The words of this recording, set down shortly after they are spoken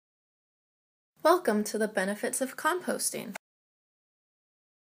Welcome to the Benefits of Composting.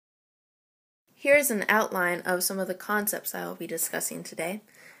 Here is an outline of some of the concepts I will be discussing today,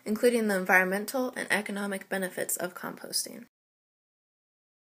 including the environmental and economic benefits of composting.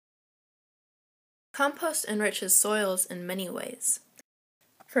 Compost enriches soils in many ways.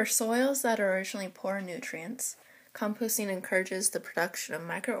 For soils that are originally poor in nutrients, composting encourages the production of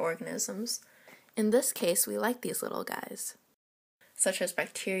microorganisms. In this case, we like these little guys, such as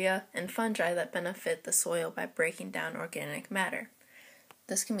bacteria and fungi that benefit the soil by breaking down organic matter.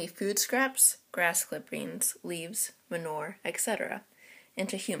 This can be food scraps, grass clippings, leaves, manure, etc.,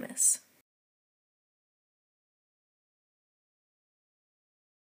 into humus.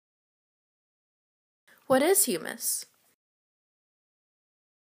 What is humus?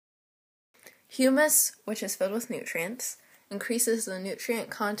 Humus, which is filled with nutrients, increases the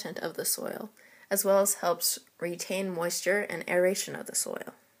nutrient content of the soil, as well as helps retain moisture and aeration of the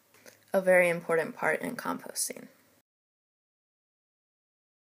soil, a very important part in composting.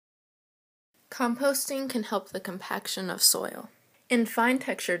 Composting can help the compaction of soil. In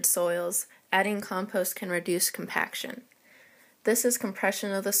fine-textured soils, adding compost can reduce compaction. This is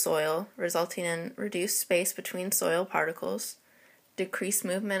compression of the soil, resulting in reduced space between soil particles, decreased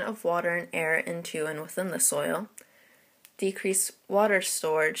movement of water and air into and within the soil, decreased water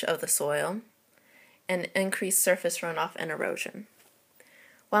storage of the soil, and increased surface runoff and erosion.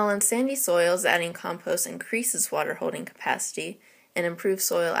 While in sandy soils, adding compost increases water holding capacity and improves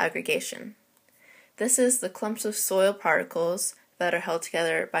soil aggregation. This is the clumps of soil particles that are held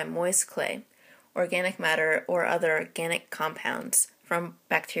together by moist clay, organic matter, or other organic compounds from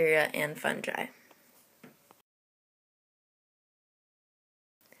bacteria and fungi.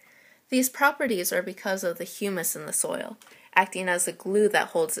 These properties are because of the humus in the soil, acting as the glue that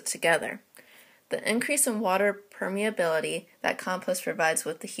holds it together. The increase in water permeability that compost provides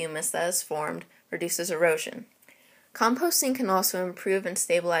with the humus that is formed reduces erosion. Composting can also improve and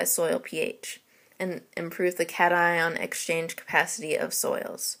stabilize soil pH and improve the cation exchange capacity of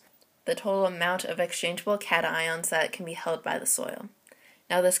soils, the total amount of exchangeable cations that can be held by the soil.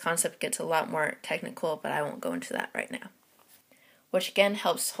 Now this concept gets a lot more technical, but I won't go into that right now, which again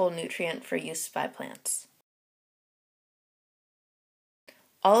helps hold nutrient for use by plants.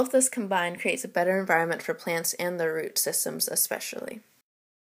 All of this combined creates a better environment for plants and their root systems especially.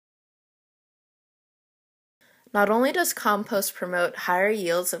 Not only does compost promote higher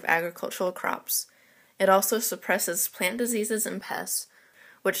yields of agricultural crops, it also suppresses plant diseases and pests,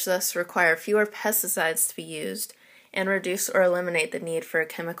 which thus require fewer pesticides to be used and reduce or eliminate the need for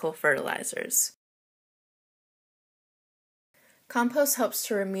chemical fertilizers. Compost helps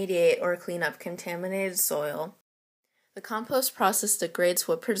to remediate or clean up contaminated soil. The compost process degrades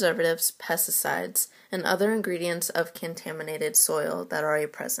wood preservatives, pesticides, and other ingredients of contaminated soil that are already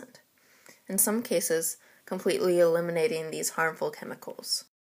present, in some cases completely eliminating these harmful chemicals.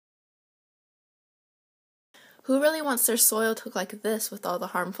 Who really wants their soil to look like this with all the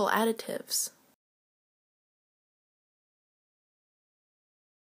harmful additives?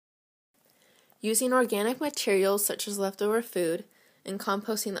 Using organic materials such as leftover food and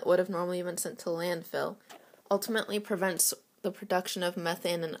composting that would have normally been sent to landfill ultimately prevents the production of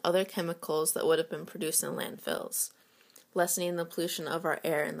methane and other chemicals that would have been produced in landfills, lessening the pollution of our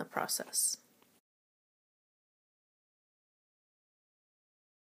air in the process.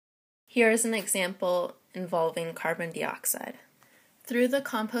 Here is an example involving carbon dioxide. Through the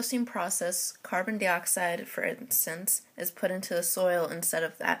composting process, carbon dioxide, for instance, is put into the soil instead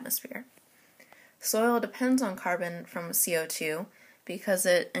of the atmosphere. Soil depends on carbon from CO2 because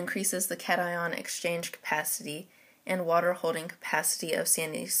it increases the cation exchange capacity and water holding capacity of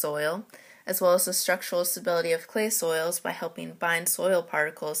sandy soil, as well as the structural stability of clay soils by helping bind soil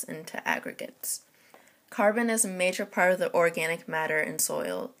particles into aggregates. Carbon is a major part of the organic matter in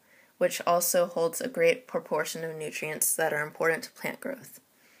soil, which also holds a great proportion of nutrients that are important to plant growth.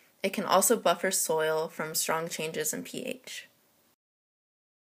 It can also buffer soil from strong changes in pH.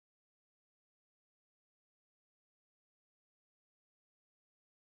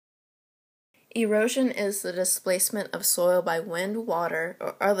 Erosion is the displacement of soil by wind, water,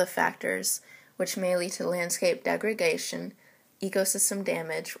 or other factors which may lead to landscape degradation, ecosystem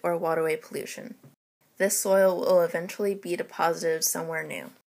damage, or waterway pollution. This soil will eventually be deposited somewhere new.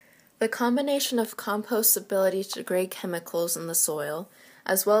 The combination of compost's ability to degrade chemicals in the soil,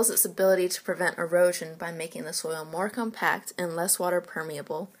 as well as its ability to prevent erosion by making the soil more compact and less water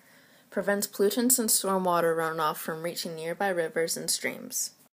permeable, prevents pollutants and stormwater runoff from reaching nearby rivers and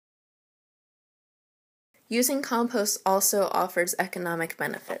streams. Using compost also offers economic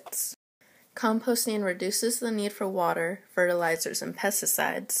benefits. Composting reduces the need for water, fertilizers, and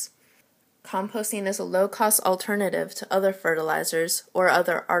pesticides. Composting is a low-cost alternative to other fertilizers or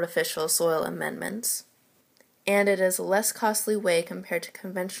other artificial soil amendments, and it is a less costly way compared to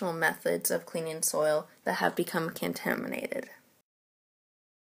conventional methods of cleaning soil that have become contaminated.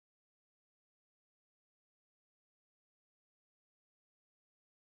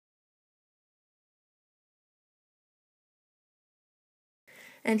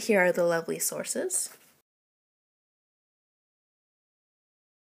 And here are the lovely sources.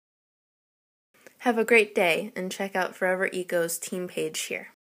 Have a great day, and check out Forever Eco's team page here.